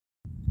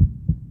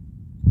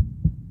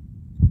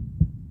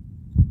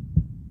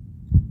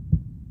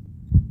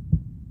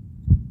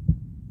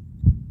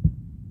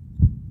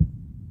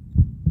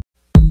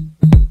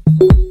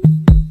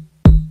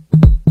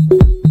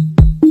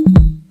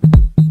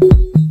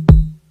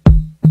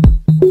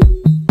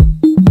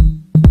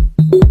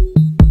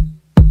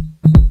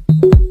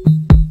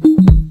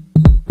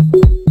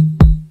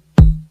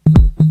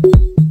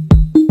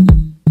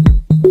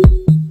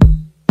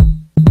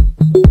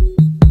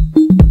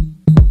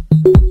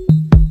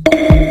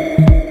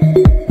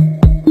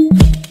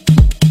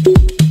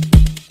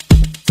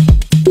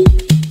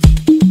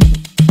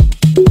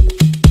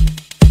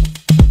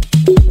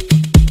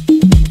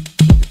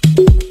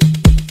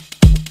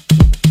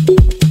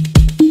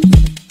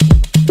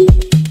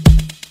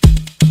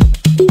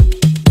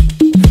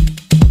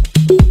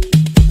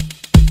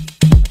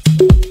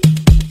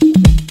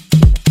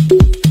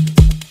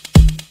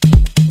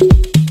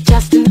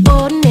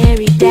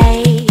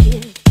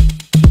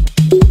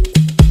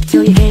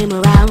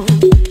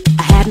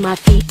my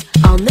feet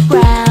on the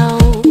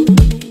ground.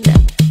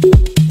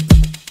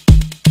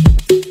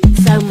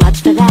 So much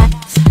for that.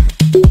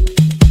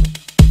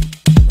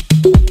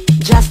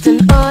 Just an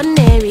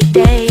ordinary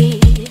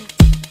day,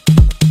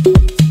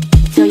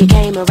 till you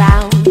came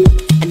around,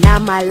 and now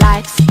my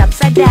life's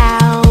upside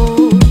down.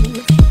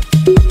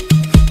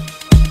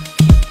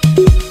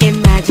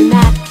 Imagine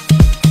that.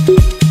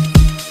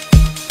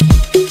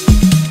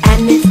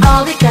 And it's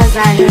all because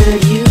I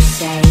heard you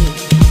say.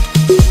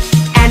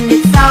 And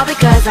it's all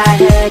because I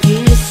heard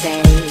you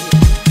say.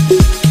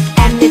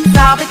 And it's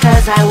all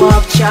because I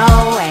walked your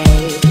way.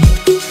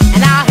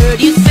 And I heard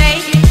you say,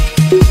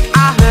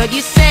 I heard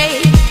you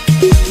say,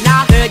 and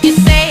I heard you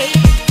say,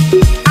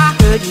 I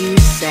heard you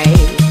say,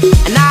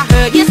 and I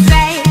heard you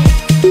say,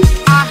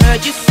 I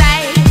heard you say,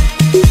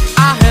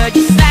 I heard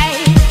you say,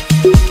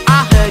 I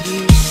heard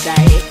you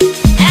say,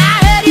 and I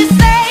heard you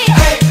say,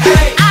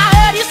 I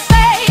heard you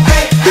say,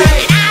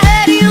 and I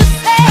heard you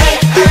say,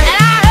 and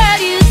I heard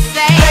you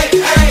say,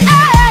 I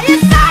heard you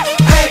say,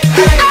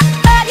 I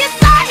heard you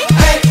say,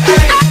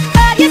 I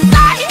heard you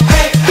say,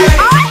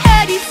 oh, I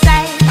heard you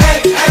say,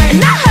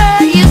 and I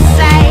heard you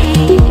say.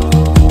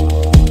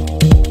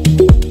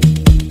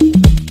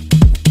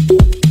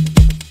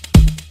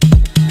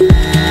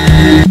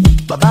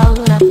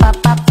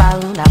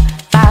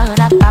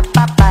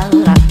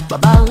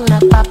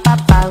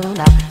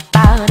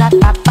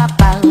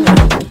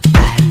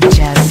 I'm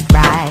just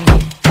right.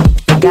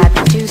 Got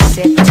to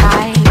sit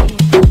tight.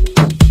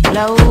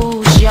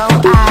 Close your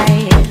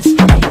eyes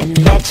and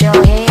let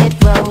your head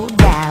roll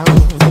down.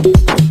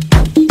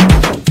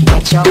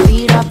 Get your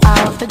feet up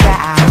off the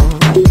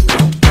ground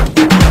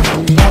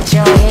and let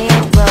your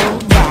head roll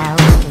down.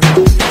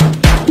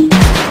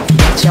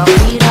 Get your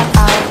feet up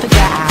off the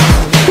ground.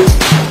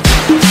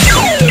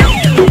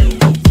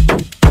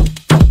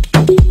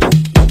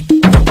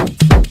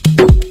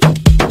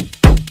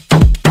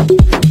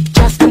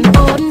 Just an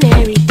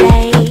ordinary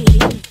day,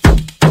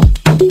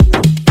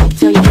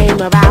 till you came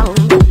around.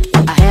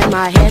 I had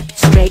my head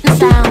straight and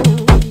sound.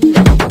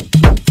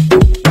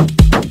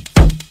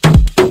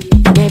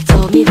 They've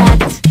told me that.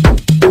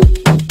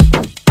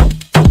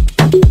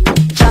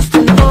 Just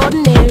an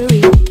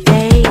ordinary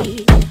day,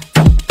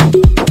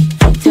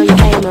 till you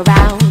came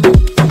around,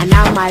 and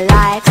now my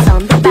life's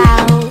on the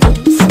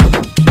bounce.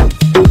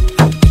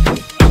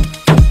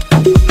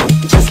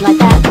 Just like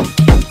that.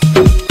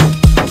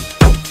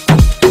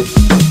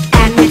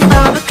 And it's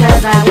all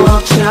because I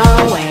walked your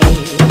way.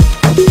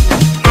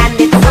 And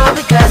it's all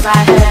because I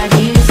heard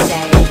you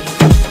say.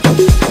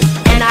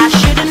 And I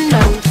should've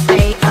known to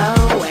stay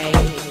away.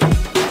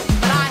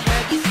 But I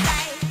heard you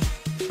say.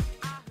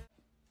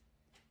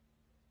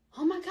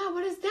 Oh my God,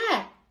 what is that?